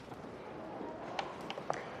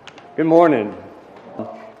Good morning.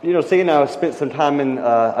 Seeing I spent some time in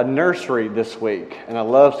a nursery this week, and I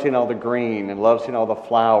love seeing all the green and love seeing all the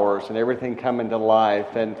flowers and everything coming to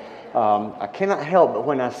life. And I cannot help but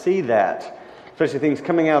when I see that, especially things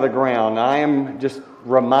coming out of the ground, I am just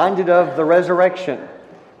reminded of the resurrection.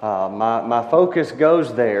 My focus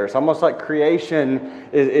goes there. It's almost like creation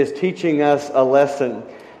is teaching us a lesson.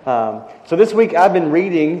 So this week I've been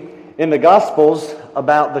reading in the Gospels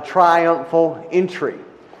about the triumphal entry.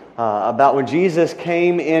 About when Jesus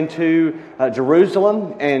came into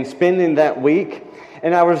Jerusalem and spending that week.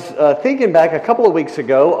 And I was thinking back a couple of weeks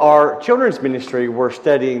ago, our children's ministry were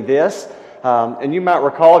studying this. And you might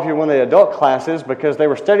recall if you're one of the adult classes, because they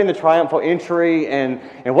were studying the triumphal entry and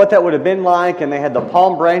what that would have been like. And they had the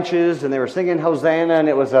palm branches and they were singing Hosanna. And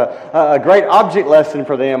it was a great object lesson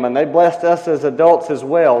for them. And they blessed us as adults as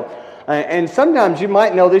well. And sometimes you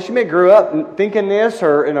might know this. You may grew up thinking this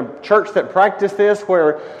or in a church that practiced this,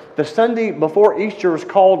 where the Sunday before Easter was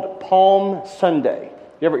called Palm Sunday.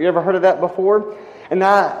 You ever heard of that before? And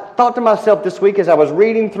I thought to myself this week as I was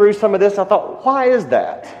reading through some of this, I thought, why is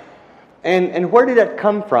that? And where did that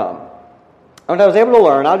come from? And I was able to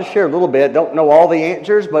learn. I'll just share a little bit. Don't know all the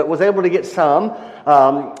answers, but was able to get some.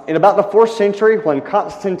 In about the 4th century, when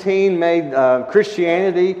Constantine made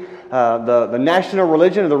Christianity the national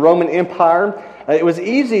religion of the Roman Empire, it was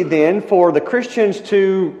easy then for the Christians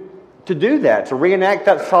to do that, to reenact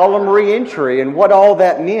that solemn re-entry and what all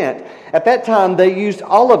that meant. At that time, they used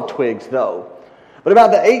olive twigs, though. But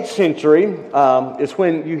about the 8th century is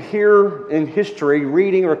when you hear in history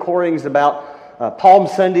reading recordings about Palm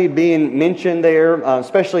Sunday being mentioned there,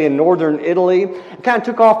 especially in northern Italy. It kind of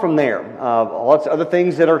took off from there. Lots of other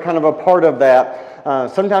things that are kind of a part of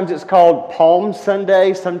that. Sometimes it's called Palm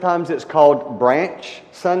Sunday. Sometimes it's called Branch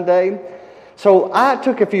Sunday. So I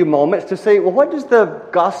took a few moments to say, well, what does the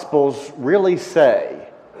Gospels really say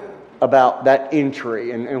about that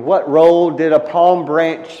entry? And what role did a palm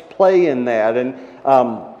branch play in that?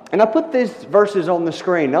 And I put these verses on the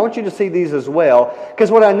screen. I want you to see these as well.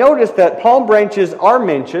 Because what I noticed that palm branches are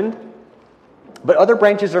mentioned, but other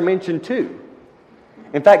branches are mentioned too.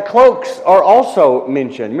 In fact, cloaks are also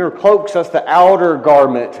mentioned. Remember, cloaks, that's the outer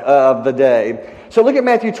garment of the day. So look at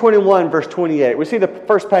Matthew 21, verse 28. We see the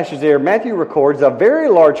first passage there. Matthew records, a very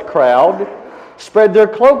large crowd spread their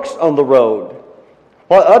cloaks on the road,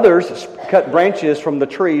 while others cut branches from the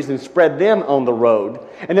trees and spread them on the road.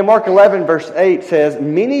 And then Mark 11, verse 8 says,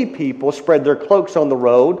 many people spread their cloaks on the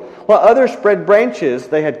road, while others spread branches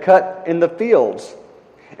they had cut in the fields.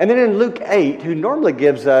 And then in Luke 8, who normally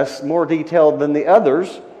gives us more detail than the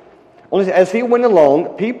others, as he went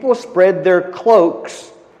along, people spread their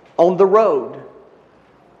cloaks on the road.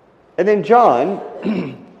 And then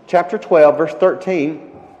John, chapter 12, verse 13,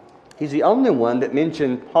 he's the only one that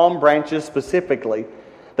mentioned palm branches specifically.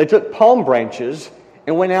 They took palm branches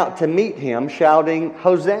and went out to meet him, shouting,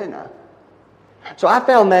 Hosanna. So I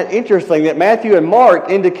found that interesting that Matthew and Mark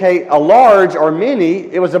indicate a large or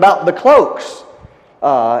many. It was about the cloaks.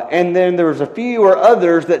 And then there was a few or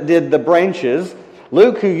others that did the branches.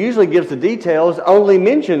 Luke, who usually gives the details, only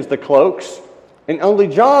mentions the cloaks. And only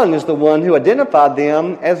John is the one who identified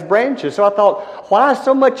them as branches. So I thought, why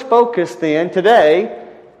so much focus then today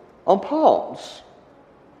on palms?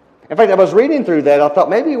 In fact, I was reading through that. I thought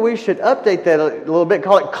maybe we should update that a little bit,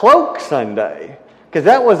 call it Cloak Sunday. Because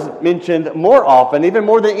that was mentioned more often, even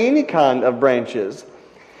more than any kind of branches.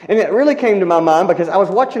 And it really came to my mind because I was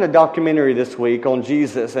watching a documentary this week on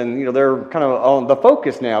Jesus, and they're kind of on the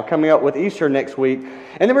focus now, coming up with Easter next week.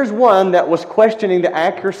 And there was one that was questioning the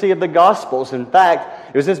accuracy of the Gospels. In fact,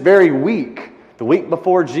 it was this very week, the week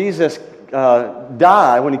before Jesus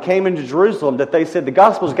died, when he came into Jerusalem, that they said the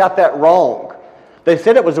Gospels got that wrong. They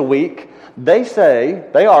said it was a week. They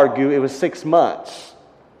argue it was 6 months.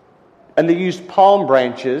 And they used palm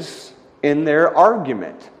branches in their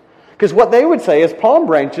argument. Because what they would say is palm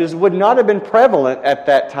branches would not have been prevalent at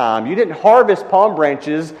that time. You didn't harvest palm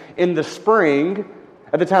branches in the spring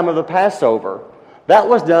at the time of the Passover. That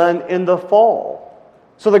was done in the fall.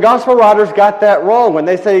 So the gospel writers got that wrong. When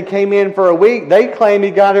they say he came in for a week, they claim he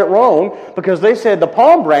got it wrong because they said the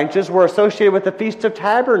palm branches were associated with the Feast of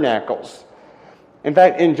Tabernacles. In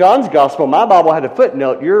fact, in John's Gospel, my Bible had a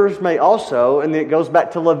footnote. Yours may also, and it goes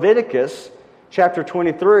back to Leviticus chapter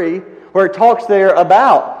 23, where it talks there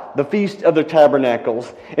about the Feast of the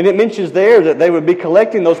Tabernacles. And it mentions there that they would be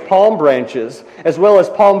collecting those palm branches, as well as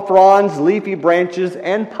palm fronds, leafy branches,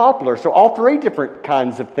 and poplar. So all 3 different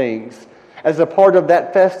kinds of things as a part of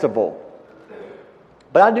that festival.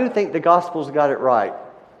 But I do think the Gospels got it right.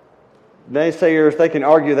 Naysayers, they can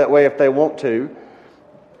argue that way if they want to.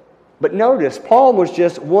 But notice, palm was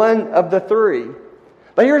just one of the 3.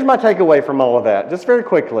 But here's my takeaway from all of that, just very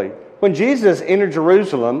quickly. When Jesus entered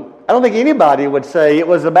Jerusalem, I don't think anybody would say it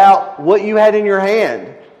was about what you had in your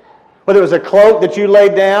hand. Whether it was a cloak that you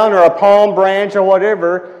laid down or a palm branch or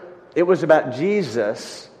whatever, it was about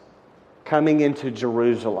Jesus coming into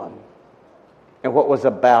Jerusalem and what was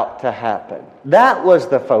about to happen. That was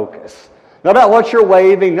the focus. Not about what you're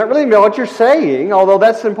waving, not really about what you're saying, although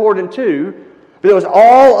that's important too, but it was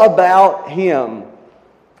all about Him.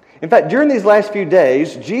 In fact, during these last few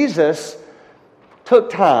days, Jesus took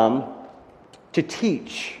time to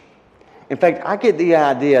teach. In fact, I get the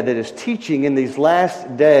idea that His teaching in these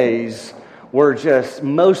last days were just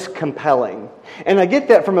most compelling. And I get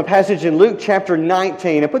that from a passage in Luke chapter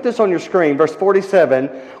 19. I put this on your screen, verse 47,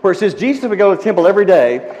 where it says Jesus would go to the temple every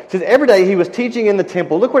day. It says every day He was teaching in the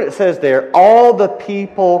temple. Look what it says there. All the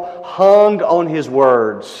people hung on His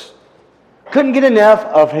words. Couldn't get enough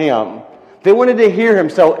of Him. They wanted to hear Him.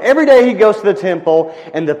 So every day He goes to the temple,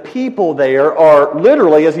 and the people there are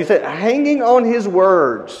literally, as He said, hanging on His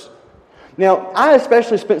words. Now, I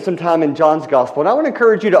especially spent some time in John's Gospel, and I want to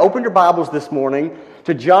encourage you to open your Bibles this morning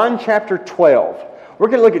to John chapter 12. We're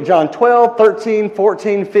going to look at John 12, 13,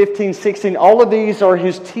 14, 15, 16. All of these are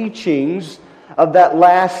His teachings of that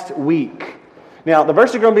last week. Now, the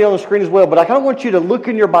verses are going to be on the screen as well, but I kind of want you to look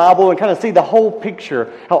in your Bible and kind of see the whole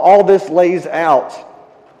picture, how all this lays out.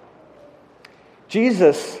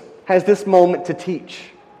 Jesus has this moment to teach.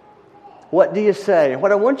 What do you say? And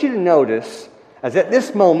what I want you to notice is at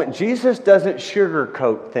this moment, Jesus doesn't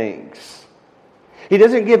sugarcoat things. He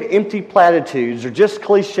doesn't give empty platitudes or just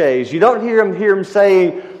cliches. You don't hear him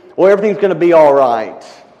saying, well, everything's going to be all right.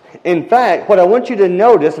 In fact, what I want you to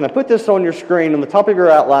notice, and I put this on your screen on the top of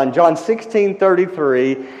your outline, John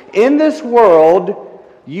 16:33, in this world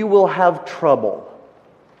you will have trouble.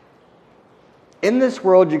 In this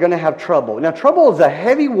world, you're going to have trouble. Now, trouble is a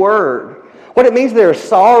heavy word. What it means there is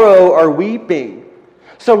sorrow or weeping.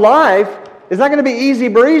 So life is not going to be easy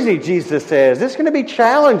breezy, Jesus says. It's going to be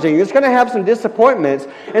challenging. It's going to have some disappointments.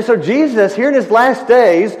 And so Jesus, here in His last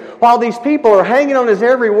days, while these people are hanging on His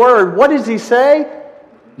every word, what does He say?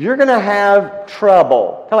 You're going to have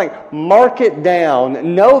trouble. Kind of like, mark it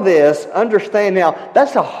down. Know this. Understand. Now,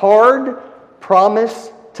 that's a hard promise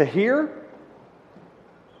to hear.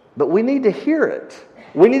 But we need to hear it.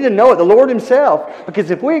 We need to know it, the Lord Himself.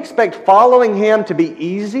 Because if we expect following Him to be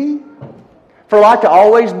easy, for life to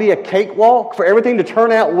always be a cakewalk, for everything to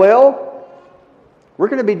turn out well, we're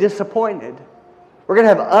going to be disappointed. We're going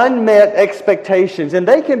to have unmet expectations, and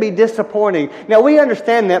they can be disappointing. Now, we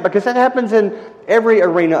understand that because that happens in every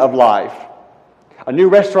arena of life. A new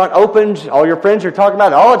restaurant opens, all your friends are talking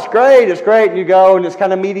about it. Oh, it's great, and you go, and it's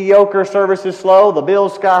kind of mediocre, service is slow, the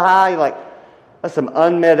bill's sky high. You're like, that's some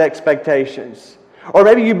unmet expectations. Or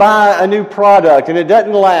maybe you buy a new product and it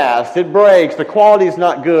doesn't last, it breaks, the quality is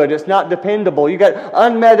not good, it's not dependable. You got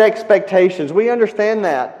unmet expectations. We understand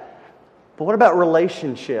that. But what about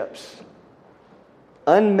relationships?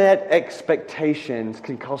 Unmet expectations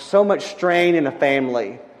can cause so much strain in a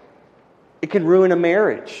family. It can ruin a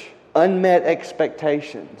marriage. Unmet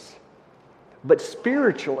expectations. But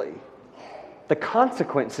spiritually, the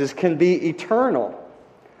consequences can be eternal.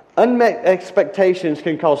 Unmet expectations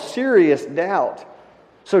can cause serious doubt.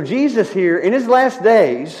 So Jesus here, in His last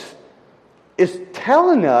days, is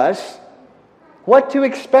telling us what to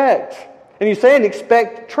expect. And He's saying,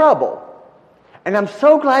 expect trouble. And I'm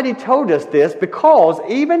so glad He told us this, because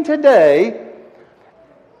even today,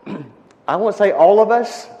 I won't say all of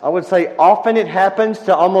us, I would say often it happens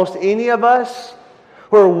to almost any of us,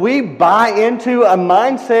 where we buy into a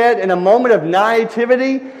mindset in a moment of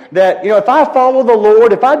naivety that, if I follow the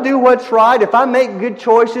Lord, if I do what's right, if I make good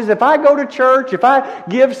choices, if I go to church, if I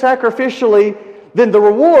give sacrificially, then the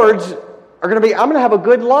rewards are going to be, I'm going to have a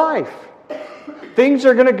good life. Things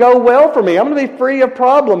are going to go well for me. I'm going to be free of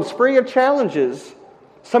problems, free of challenges.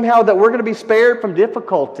 Somehow that we're going to be spared from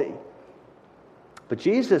difficulty. But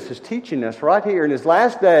Jesus is teaching us right here in His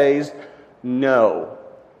last days, no.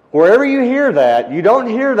 Wherever you hear that, you don't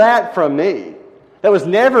hear that from me. That was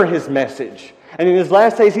never His message. And in His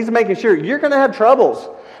last days, He's making sure you're going to have troubles.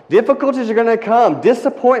 Difficulties are going to come.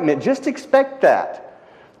 Disappointment. Just expect that.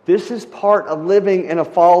 This is part of living in a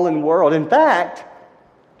fallen world. In fact,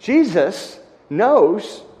 Jesus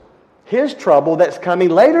knows His trouble that's coming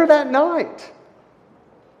later that night.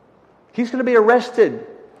 He's going to be arrested,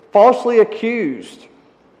 falsely accused,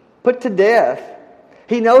 put to death.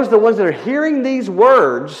 He knows the ones that are hearing these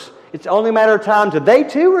words, it's only a matter of time till they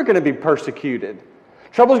too are going to be persecuted.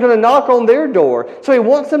 Trouble's going to knock on their door. So He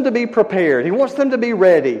wants them to be prepared. He wants them to be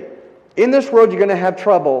ready. In this world, you're going to have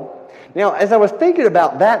trouble. Now, as I was thinking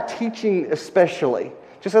about that teaching especially,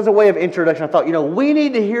 just as a way of introduction, I thought, we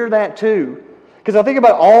need to hear that too. Because I think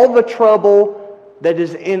about all the trouble that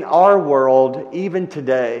is in our world even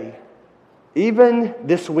today. Even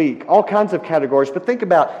this week, all kinds of categories. But think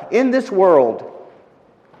about, in this world,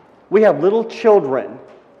 we have little children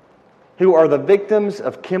who are the victims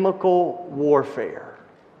of chemical warfare.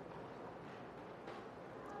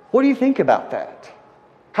 What do you think about that?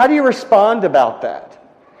 How do you respond about that?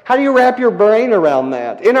 How do you wrap your brain around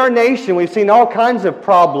that? In our nation, we've seen all kinds of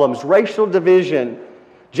problems, racial division,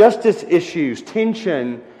 justice issues,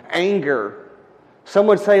 tension, anger. Some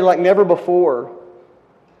would say like never before.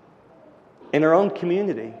 In our own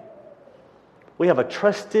community, we have a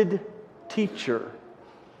trusted teacher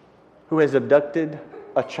who has abducted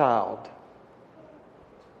a child.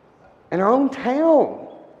 In our own town.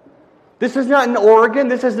 This is not in Oregon.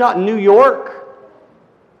 This is not in New York.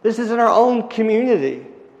 This is in our own community.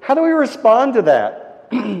 How do we respond to that?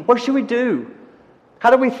 What should we do?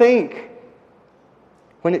 How do we think?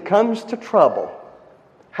 When it comes to trouble,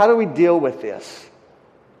 how do we deal with this?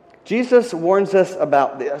 Jesus warns us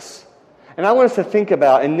about this. And I want us to think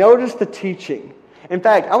about and notice the teaching. In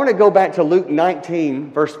fact, I want to go back to Luke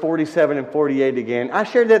 19, verse 47 and 48 again. I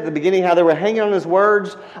shared that at the beginning, how they were hanging on his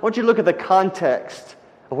words. I want you to look at the context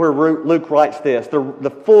of where Luke writes this,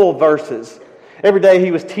 the full verses. Every day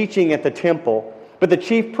he was teaching at the temple. But the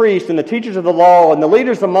chief priests and the teachers of the law and the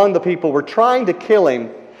leaders among the people were trying to kill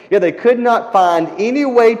him. Yet they could not find any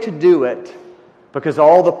way to do it because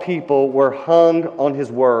all the people were hung on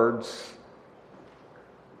his words.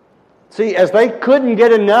 See, as they couldn't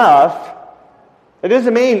get enough, it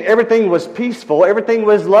doesn't mean everything was peaceful, everything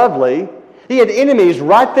was lovely. He had enemies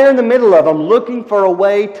right there in the middle of him looking for a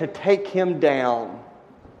way to take him down.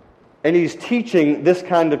 And he's teaching this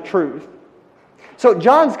kind of truth. So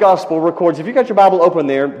John's Gospel records, if you got your Bible open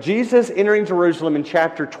there, Jesus entering Jerusalem in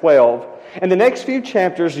chapter 12. And the next few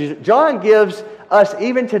chapters, John gives us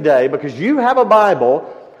even today, because you have a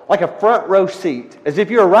Bible, like a front row seat, as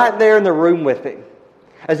if you're right there in the room with him.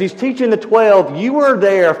 As he's teaching the 12, you were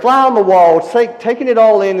there, fly on the wall, taking it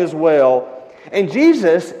all in as well. And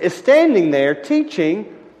Jesus is standing there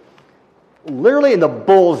teaching literally in the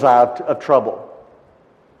bullseye of trouble.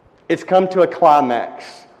 It's come to a climax.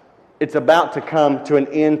 It's about to come to an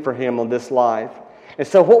end for him on this life. And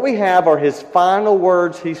so what we have are his final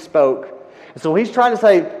words he spoke. And so he's trying to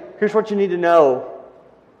say, here's what you need to know.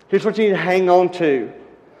 Here's what you need to hang on to.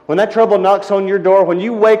 When that trouble knocks on your door, when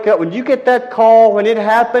you wake up, when you get that call, when it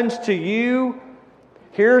happens to you,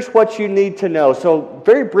 here's what you need to know. So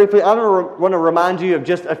very briefly, I want to remind you of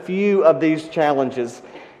just a few of these challenges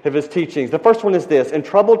of his teachings. The first one is this. In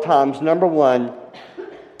troubled times, number one,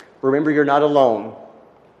 remember you're not alone,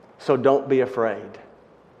 so don't be afraid.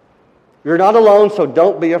 You're not alone, so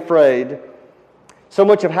don't be afraid. So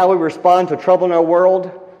much of how we respond to trouble in our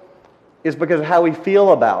world is because of how we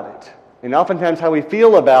feel about it. And oftentimes how we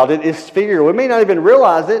feel about it is fear. We may not even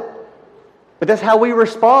realize it, but that's how we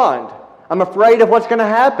respond. I'm afraid of what's going to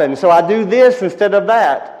happen, so I do this instead of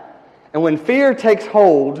that. And when fear takes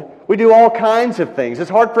hold, we do all kinds of things.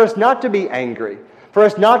 It's hard for us not to be angry, for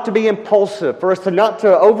us not to be impulsive, for us not to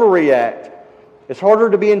overreact. It's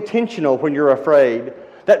harder to be intentional when you're afraid.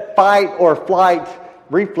 That fight or flight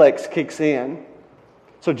reflex kicks in.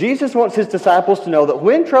 So Jesus wants his disciples to know that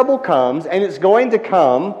when trouble comes, and it's going to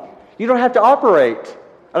come, you don't have to operate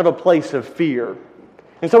out of a place of fear.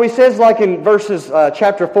 And so he says, like in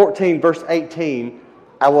chapter 14, verse 18,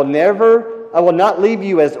 I will not leave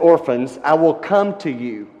you as orphans, I will come to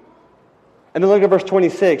you. And then look at verse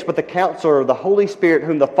 26, but the Counselor, the Holy Spirit,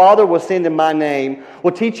 whom the Father will send in my name,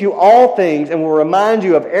 will teach you all things and will remind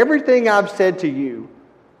you of everything I've said to you.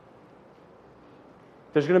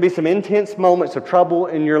 There's going to be some intense moments of trouble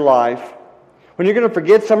in your life when you're going to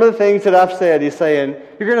forget some of the things that I've said. He's saying,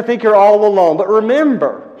 you're going to think you're all alone. But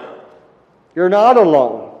remember, you're not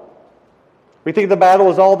alone. We think the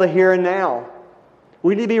battle is all the here and now.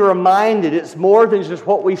 We need to be reminded it's more than just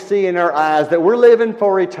what we see in our eyes, that we're living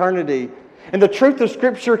for eternity. And the truth of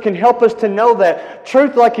Scripture can help us to know that.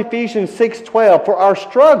 Truth like Ephesians 6:12, for our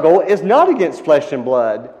struggle is not against flesh and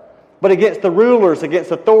blood, but against the rulers, against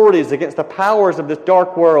authorities, against the powers of this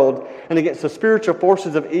dark world, and against the spiritual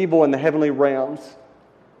forces of evil in the heavenly realms.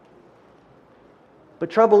 But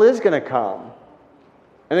trouble is going to come.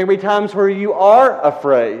 And there will be times where you are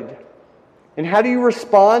afraid. And how do you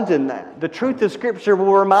respond in that? The truth of Scripture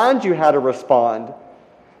will remind you how to respond.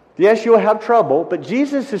 Yes, you'll have trouble, but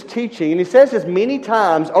Jesus is teaching, and he says this many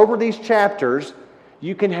times over these chapters,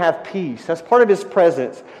 you can have peace. That's part of his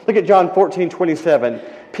presence. Look at John 14:27.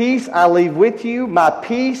 Peace I leave with you, my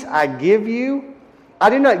peace I give you. I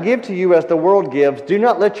do not give to you as the world gives. Do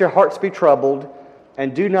not let your hearts be troubled,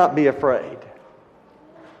 and do not be afraid.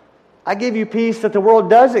 I give you peace that the world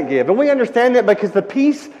doesn't give. And we understand that because the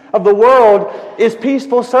peace of the world is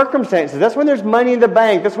peaceful circumstances. That's when there's money in the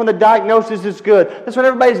bank. That's when the diagnosis is good. That's when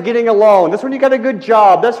everybody's getting along. That's when you got a good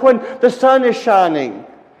job. That's when the sun is shining.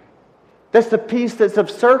 That's the peace that's of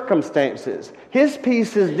circumstances. His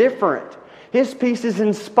peace is different. His peace is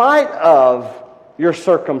in spite of your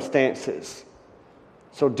circumstances.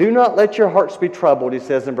 So do not let your hearts be troubled, he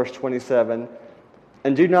says in verse 27,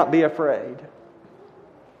 and do not be afraid.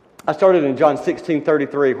 I started in John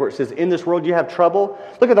 16:33 where it says, in this world you have trouble.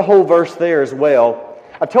 Look at the whole verse there as well.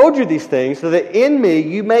 I told you these things so that in me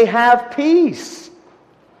you may have peace.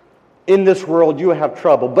 In this world you have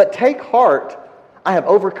trouble, but take heart, I have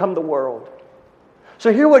overcome the world.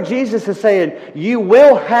 So hear what Jesus is saying. You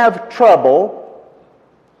will have trouble,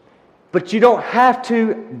 but you don't have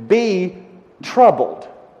to be troubled.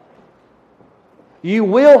 You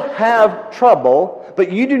will have trouble,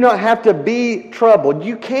 but you do not have to be troubled.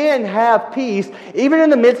 You can have peace even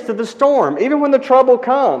in the midst of the storm, even when the trouble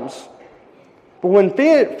comes. But when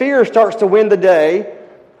fear starts to win the day,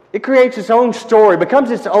 it creates its own story,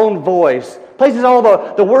 becomes its own voice, places all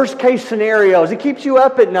the worst case scenarios. It keeps you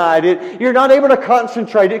up at night. You're not able to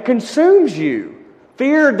concentrate. It consumes you.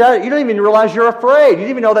 Fear, you don't even realize you're afraid. You don't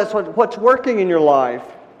even know that's what's working in your life.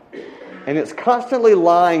 And it's constantly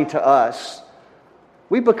lying to us.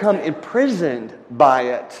 We become imprisoned by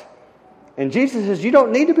it. And Jesus says, you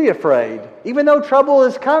don't need to be afraid. Even though trouble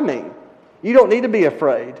is coming, you don't need to be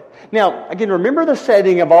afraid. Now, again, remember the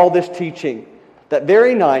setting of all this teaching. That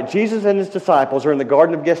very night, Jesus and his disciples are in the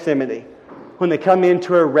Garden of Gethsemane when they come in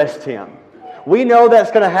to arrest him. We know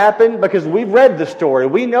that's going to happen because we've read the story.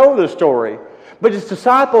 We know the story. But his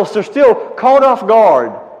disciples are still caught off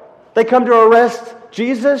guard. They come to arrest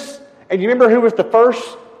Jesus. And you remember who was the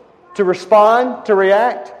first to respond, to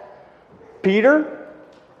react? Peter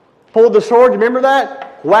pulled the sword. Do you remember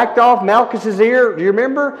that? Whacked off Malchus's ear. Do you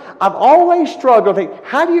remember? I've always struggled to think,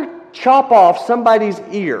 how do you chop off somebody's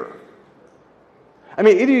ear? I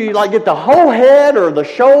mean, either you get the whole head or the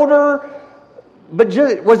shoulder. But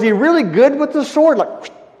was he really good with the sword?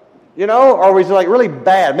 Or was he really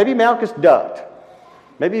bad? Maybe Malchus ducked.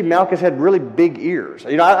 Maybe Malchus had really big ears.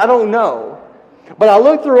 I don't know. But I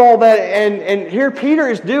look through all that, and here Peter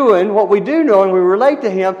is doing what we do know, and we relate to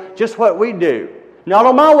him, just what we do. Not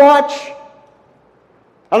on my watch.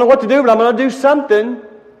 I don't know what to do, but I'm going to do something.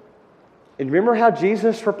 And remember how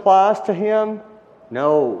Jesus replies to him?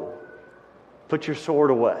 No. Put your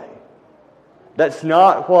sword away. That's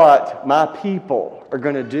not what my people are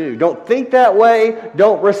going to do. Don't think that way.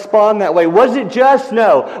 Don't respond that way. Was it just?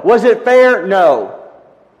 No. Was it fair? No.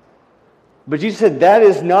 But Jesus said, that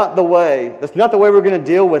is not the way. That's not the way we're going to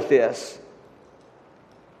deal with this.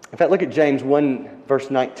 In fact, look at James 1, verse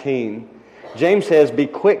 19. James says, be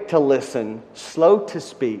quick to listen, slow to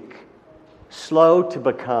speak, slow to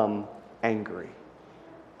become angry.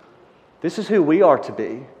 This is who we are to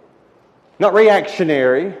be. Not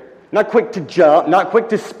reactionary, not quick to jump, not quick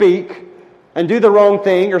to speak and do the wrong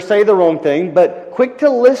thing or say the wrong thing, but quick to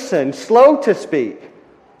listen, slow to speak,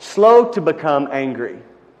 slow to become angry.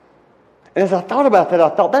 And as I thought about that, I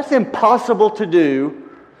thought that's impossible to do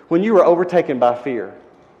when you are overtaken by fear.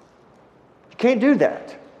 You can't do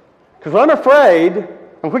that. Because when I'm afraid,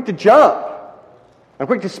 I'm quick to jump. I'm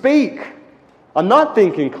quick to speak. I'm not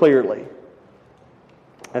thinking clearly.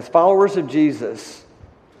 As followers of Jesus,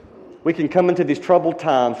 we can come into these troubled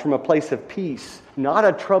times from a place of peace, not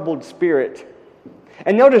a troubled spirit.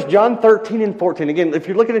 And notice John 13 and 14. Again, if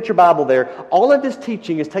you're looking at your Bible there, all of this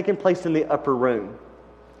teaching is taking place in the upper room.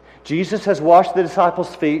 Jesus has washed the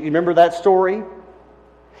disciples' feet. You remember that story?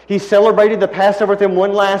 He celebrated the Passover with them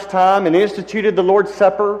one last time and instituted the Lord's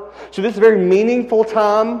Supper. So this is a very meaningful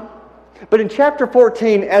time. But in chapter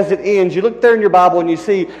 14, as it ends, you look there in your Bible and you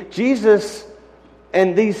see Jesus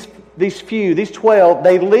and these 12,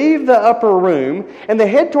 they leave the upper room and they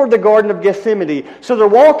head toward the Garden of Gethsemane. So they're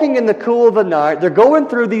walking in the cool of the night. They're going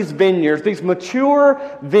through these vineyards, these mature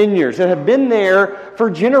vineyards that have been there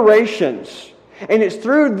for generations. And it's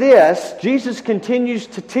through this, Jesus continues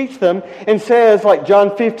to teach them and says, like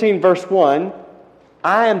John 15, verse 1,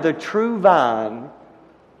 I am the true vine,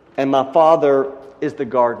 and my Father is the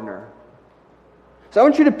gardener. So I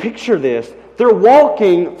want you to picture this. They're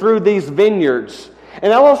walking through these vineyards.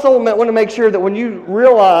 And I also want to make sure that when you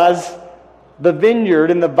realize the vineyard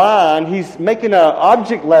and the vine, he's making an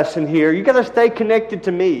object lesson here. You've got to stay connected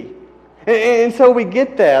to me. And so we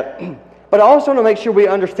get that. But I also want to make sure we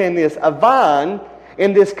understand this. A vine,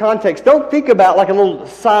 in this context, don't think about like a little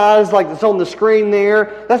size like that's on the screen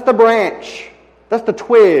there. That's the branch. That's the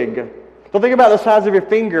twig. Don't think about the size of your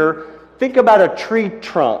finger. Think about a tree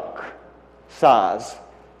trunk size.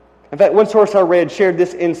 In fact, one source I read shared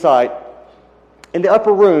this insight. In the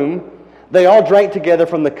upper room, they all drank together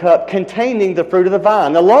from the cup containing the fruit of the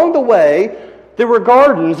vine. Along the way, there were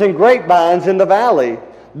gardens and grapevines in the valley.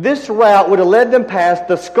 This route would have led them past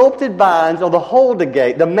the sculpted vines of the Huldah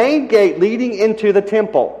gate, the main gate leading into the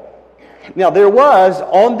temple. Now, there was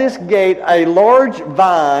on this gate a large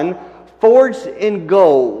vine forged in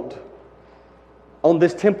gold on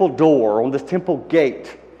this temple door, on this temple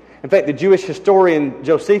gate. In fact, the Jewish historian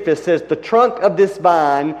Josephus says the trunk of this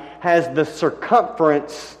vine has the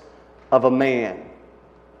circumference of a man.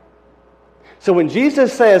 So when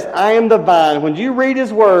Jesus says, I am the vine, when you read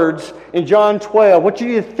his words in John 12, what you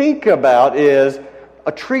need to think about is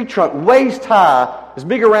a tree trunk waist high, as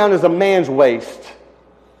big around as a man's waist.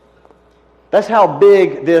 That's how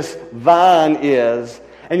big this vine is.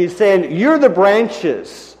 And he's saying, you're the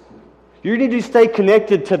branches. You need to stay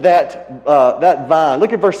connected to that vine.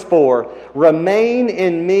 Look at verse 4. Remain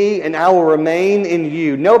in me, and I will remain in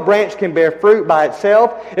you. No branch can bear fruit by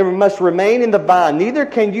itself. It must remain in the vine. Neither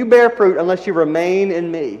can you bear fruit unless you remain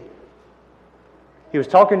in me. He was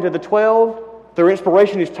talking to the 12. Through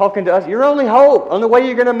inspiration, he's talking to us. Your only hope, only way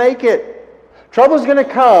you're going to make it. Trouble's going to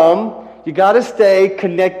come. You got to stay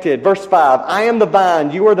connected. Verse 5. I am the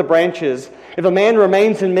vine, you are the branches. If a man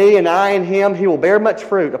remains in me and I in him, he will bear much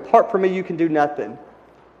fruit. Apart from me, you can do nothing.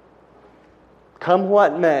 Come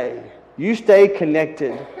what may, you stay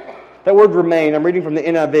connected. That word remain, I'm reading from the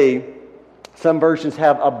NIV. Some versions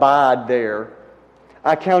have abide there.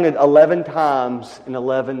 I counted 11 times in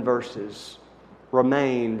 11 verses.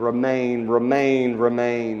 Remain, remain, remain,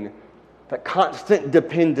 remain. That constant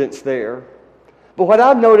dependence there. But what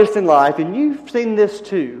I've noticed in life, and you've seen this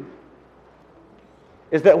too,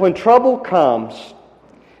 is that when trouble comes,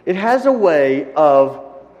 it has a way of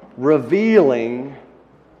revealing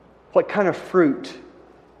what kind of fruit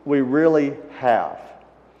we really have.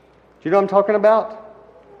 Do you know what I'm talking about?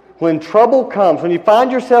 When trouble comes, when you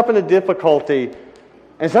find yourself in a difficulty,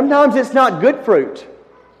 and sometimes it's not good fruit.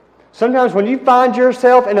 Sometimes when you find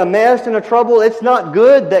yourself in a mess and a trouble, it's not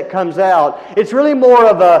good that comes out. It's really more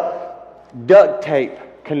of a duct tape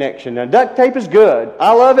connection. Now, duct tape is good.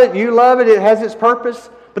 I love it. You love it. It has its purpose.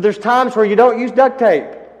 But there's times where you don't use duct tape.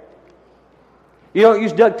 You don't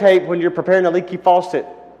use duct tape when you're preparing a leaky faucet.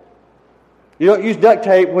 You don't use duct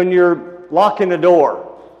tape when you're locking a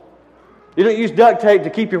door. You don't use duct tape to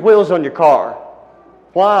keep your wheels on your car.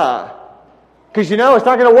 Why? Because you know it's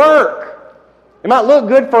not going to work. It might look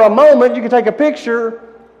good for a moment. You can take a picture,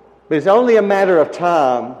 but it's only a matter of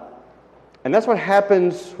time. And that's what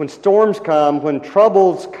happens when storms come, when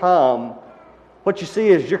troubles come. What you see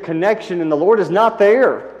is your connection and the Lord is not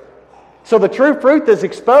there. So the true fruit that's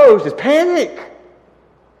exposed is panic,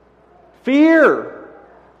 fear,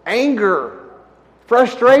 anger,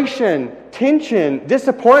 frustration, tension,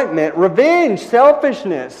 disappointment, revenge,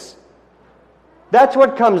 selfishness. That's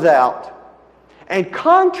what comes out. And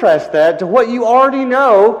contrast that to what you already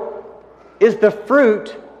know is the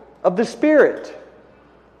fruit of the Spirit.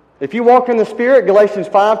 If you walk in the Spirit, Galatians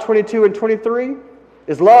 5:22 and 23,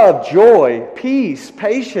 is love, joy, peace,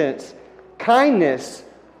 patience, kindness,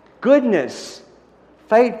 goodness,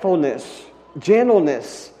 faithfulness,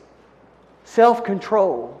 gentleness,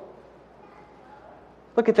 self-control.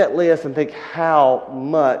 Look at that list and think how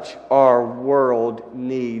much our world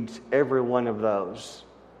needs every one of those.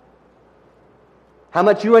 How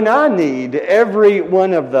much you and I need every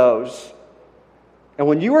one of those. And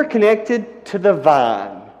when you are connected to the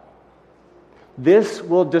vine, this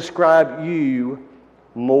will describe you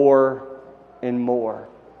more and more.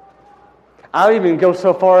 I'll even go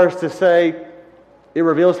so far as to say it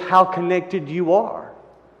reveals how connected you are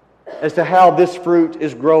as to how this fruit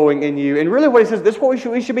is growing in you. And really what he says, this is what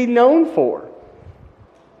we should be known for.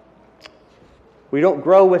 We don't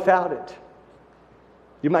grow without it.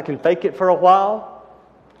 You might can fake it for a while,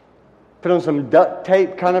 put on some duct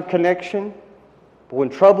tape kind of connection, but when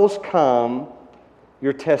troubles come,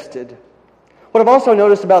 you're tested. What I've also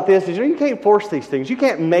noticed about this is you can't force these things. You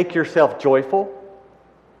can't make yourself joyful.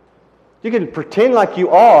 You can pretend like you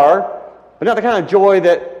are, but not the kind of joy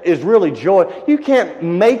that is really joy. You can't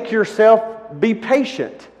make yourself be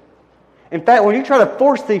patient. In fact, when you try to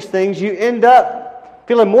force these things, you end up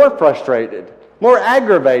feeling more frustrated, more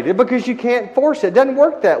aggravated, because you can't force it. It doesn't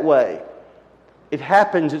work that way. It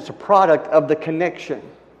happens. It's a product of the connection.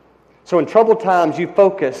 So in troubled times, you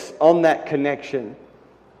focus on that connection.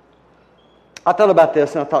 I thought about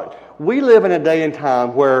this and I thought, we live in a day and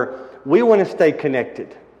time where we want to stay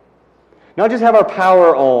connected. Not just have our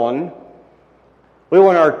power on, we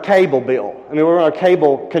want our cable bill. We want our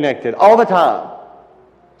cable connected all the time.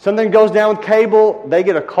 Something goes down with cable, they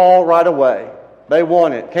get a call right away. They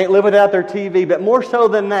want it. Can't live without their TV. But more so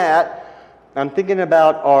than that, I'm thinking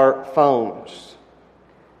about our phones.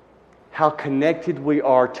 How connected we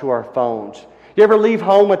are to our phones. You ever leave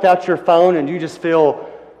home without your phone and you just feel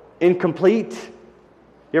incomplete?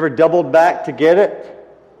 You ever doubled back to get it?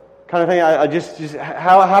 Kind of thing. I just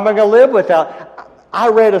how am I going to live without? I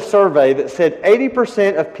read a survey that said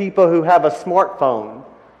 80% of people who have a smartphone,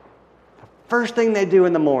 the first thing they do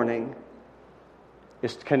in the morning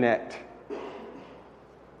is to connect.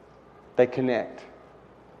 They connect.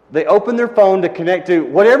 They open their phone to connect to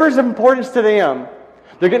whatever's of importance to them.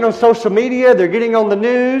 They're getting on social media. They're getting on the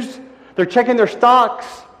news. They're checking their stocks.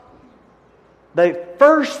 The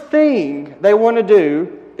first thing they want to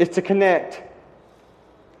do is to connect.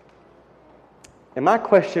 And my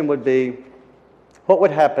question would be, what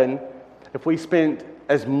would happen if we spent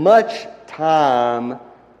as much time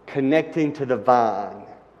connecting to the vine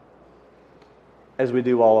as we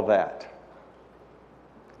do all of that?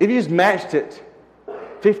 If you just matched it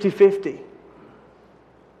 50-50,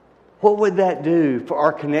 what would that do for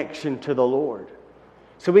our connection to the Lord?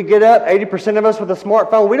 So we get up, 80% of us with a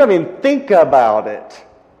smartphone, we don't even think about it.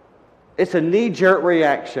 It's a knee-jerk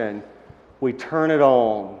reaction. We turn it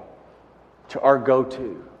on to our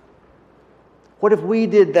go-to. What if we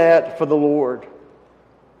did that for the Lord?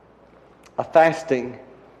 A fasting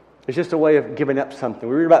is just a way of giving up something.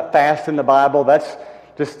 We read about fast in the Bible. That's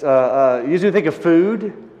just, usually think of food.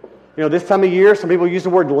 You know, this time of year, some people use the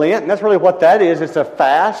word Lent, and that's really what that is. It's a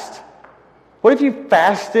fast. What if you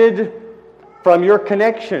fasted from your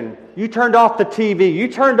connection? You turned off the TV. You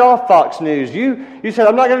turned off Fox News. You said,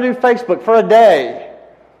 I'm not going to do Facebook for a day.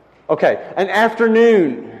 Okay, an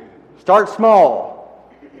afternoon. Start small.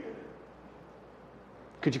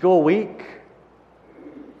 Could you go a week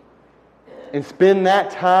and spend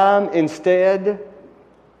that time instead?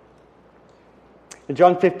 In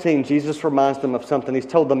John 15, Jesus reminds them of something He's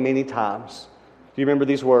told them many times. Do you remember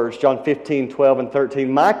these words? John 15, 12, and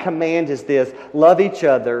 13. My command is this: love each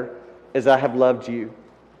other as I have loved you.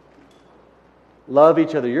 Love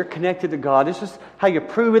each other. You're connected to God. This is how you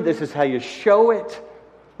prove it. This is how you show it.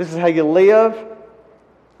 This is how you live.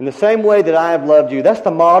 In the same way that I have loved you. That's the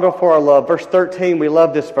model for our love. Verse 13, we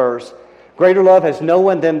love this verse. Greater love has no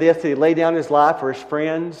one than this, that He laid down His life for His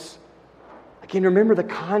friends. Again, remember the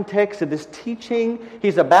context of this teaching.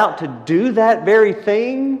 He's about to do that very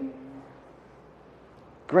thing.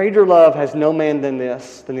 Greater love has no man than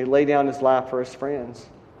this, than He laid down His life for His friends.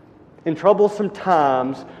 In troublesome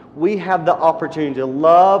times, we have the opportunity to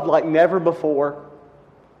love like never before.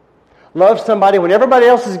 Love somebody when everybody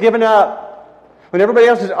else is giving up. When everybody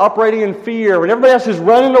else is operating in fear, when everybody else is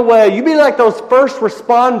running away, you be like those first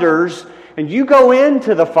responders and you go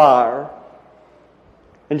into the fire.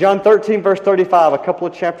 In John 13, verse 35, a couple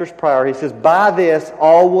of chapters prior, He says, by this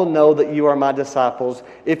all will know that you are my disciples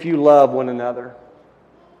if you love one another.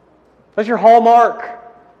 That's your hallmark.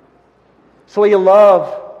 So you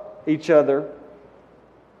love each other.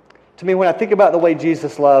 To me, when I think about the way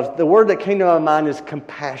Jesus loves, the word that came to my mind is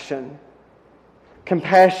compassion.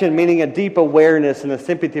 Compassion meaning a deep awareness and a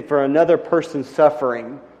sympathy for another person's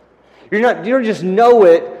suffering. You don't just know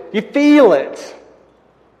it, you feel it.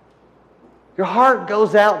 Your heart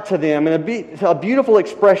goes out to them. And a beautiful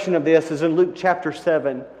expression of this is in Luke chapter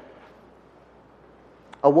 7.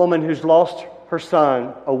 A woman who's lost her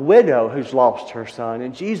son, a widow who's lost her son.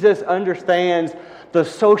 And Jesus understands the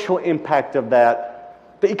social impact of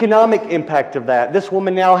that, the economic impact of that. This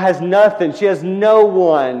woman now has nothing. She has no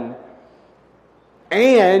one.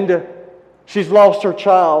 And she's lost her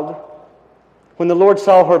child. When the Lord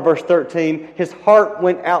saw her, verse 13, His heart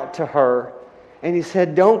went out to her. And He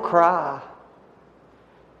said, don't cry.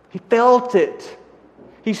 He felt it.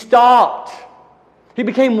 He stopped. He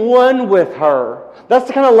became one with her. That's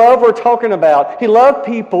the kind of love we're talking about. He loved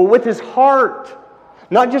people with His heart,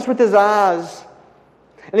 not just with His eyes.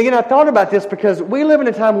 And again, I thought about this because we live in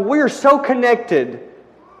a time where we are so connected.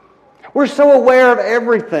 We're so aware of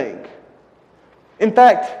everything. In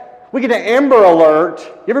fact, we get an Amber Alert.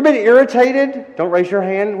 You ever been irritated? Don't raise your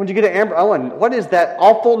hand. When you get an Amber, oh, and what is that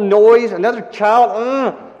awful noise? Another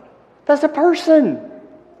child? That's a person.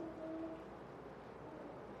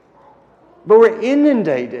 But we're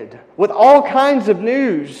inundated with all kinds of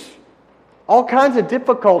news, all kinds of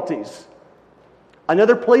difficulties.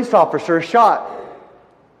 Another police officer is shot.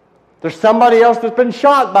 There's somebody else that's been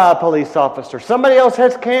shot by a police officer. Somebody else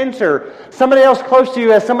has cancer. Somebody else close to you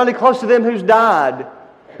has somebody close to them who's died.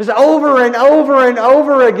 It's over and over and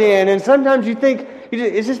over again. And sometimes you think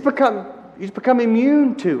you just become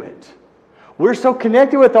immune to it. We're so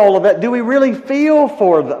connected with all of that. Do we really feel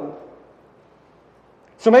for them?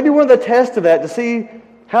 So maybe one of the tests of that to see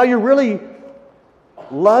how you're really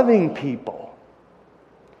loving people,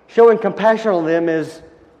 showing compassion on them is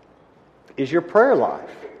your prayer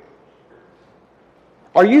life.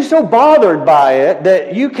 Are you so bothered by it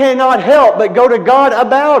that you cannot help but go to God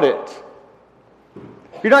about it?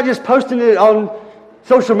 You're not just posting it on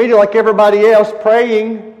social media like everybody else,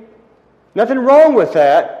 praying. Nothing wrong with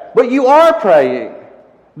that, but you are praying.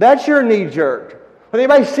 That's your knee-jerk. Whether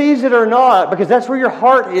anybody sees it or not, because that's where your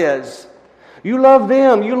heart is. You love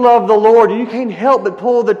them, you love the Lord, and you can't help but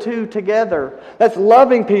pull the two together. That's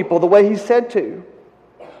loving people the way He said to.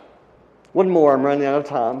 One more, I'm running out of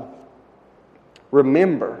time.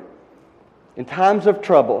 Remember, in times of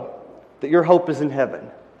trouble, that your hope is in heaven.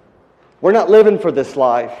 We're not living for this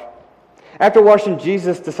life. After washing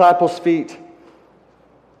Jesus' disciples' feet,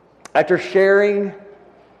 after sharing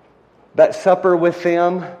that supper with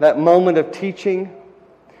them, that moment of teaching,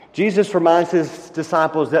 Jesus reminds His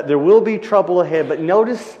disciples that there will be trouble ahead, but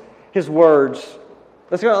notice His words.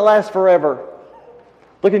 That's going to last forever.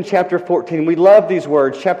 Look in chapter 14. We love these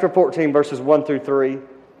words. Chapter 14, verses 1 through 3.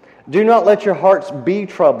 Do not let your hearts be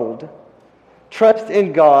troubled. Trust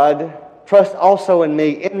in God. Trust also in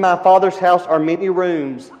me. In my Father's house are many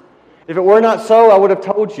rooms. If it were not so, I would have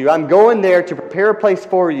told you. I'm going there to prepare a place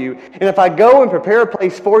for you. And if I go and prepare a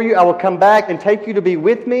place for you, I will come back and take you to be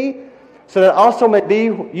with me, so that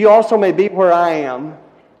you also may be where I am.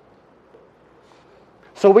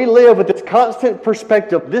 So we live with this constant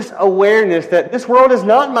perspective, this awareness that this world is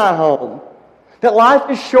not my home, that life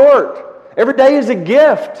is short. Every day is a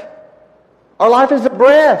gift. Our life is a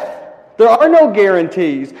breath. There are no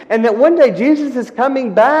guarantees. And that one day Jesus is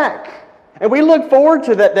coming back. And we look forward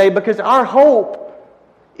to that day because our hope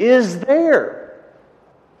is there.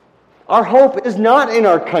 Our hope is not in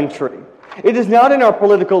our country. It is not in our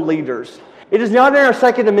political leaders. It is not in our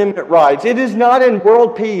Second Amendment rights. It is not in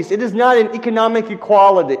world peace. It is not in economic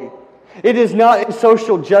equality. It is not in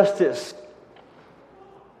social justice.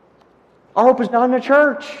 Our hope is not in the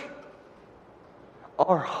church.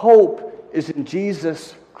 Our hope is in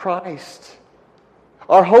Jesus Christ.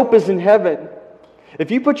 Our hope is in heaven. If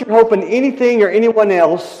you put your hope in anything or anyone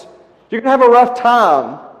else, you're going to have a rough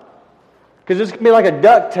time. Because it's going to be like a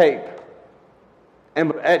duct tape.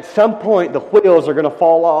 And at some point, the wheels are going to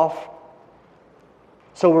fall off.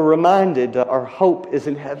 So we're reminded that our hope is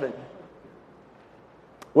in heaven.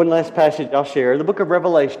 One last passage I'll share. The book of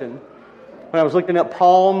Revelation. When I was looking up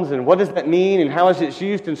palms and what does that mean and how is it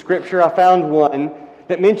used in Scripture, I found one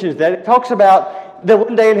that mentions that. It talks about the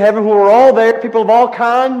one day in heaven when we're all there, people of all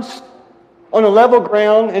kinds, on a level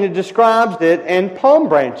ground, and it describes it, and palm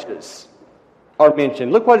branches are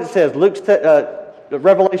mentioned. Look what it says.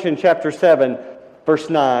 Revelation chapter 7, verse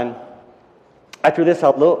 9. After this I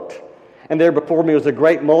looked, and there before me was a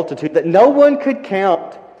great multitude that no one could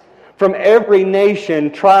count, from every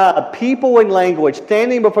nation, tribe, people, and language,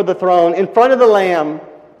 standing before the throne in front of the Lamb.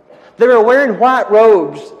 They were wearing white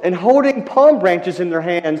robes and holding palm branches in their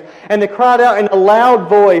hands, and they cried out in a loud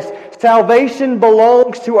voice, "Salvation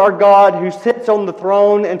belongs to our God who sits on the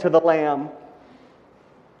throne and to the Lamb."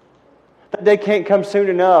 That day can't come soon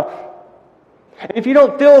enough. And if you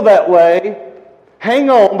don't feel that way, hang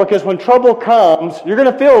on, because when trouble comes, you're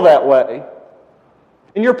going to feel that way.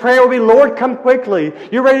 And your prayer will be, "Lord, come quickly."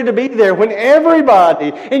 You're ready to be there when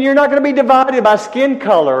everybody, and you're not going to be divided by skin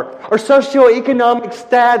color or socioeconomic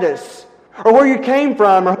status or where you came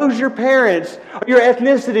from or who's your parents or your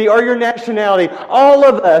ethnicity or your nationality. All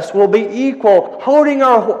of us will be equal, holding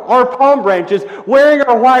our palm branches, wearing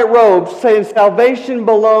our white robes, saying salvation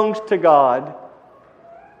belongs to God.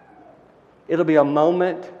 It'll be a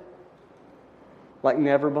moment like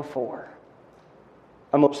never before.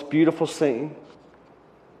 A most beautiful scene.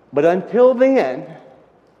 But until then,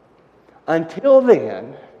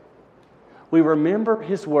 we remember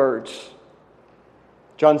His words.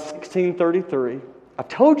 John 16:33. I've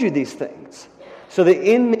told you these things, so that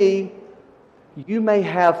in me you may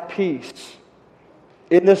have peace.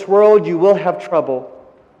 In this world you will have trouble,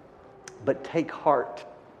 but take heart.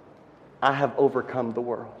 I have overcome the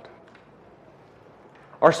world.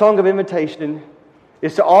 Our song of invitation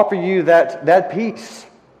is to offer you that peace.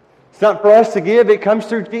 It's not for us to give, it comes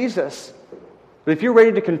through Jesus. But if you're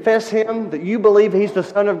ready to confess Him, that you believe He's the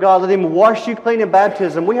Son of God, let Him wash you clean in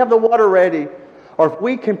baptism. We have the water ready. Or if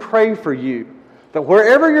we can pray for you, that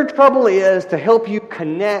wherever your trouble is, to help you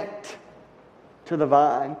connect to the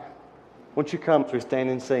vine. Won't you come as we stand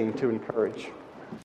and sing to encourage?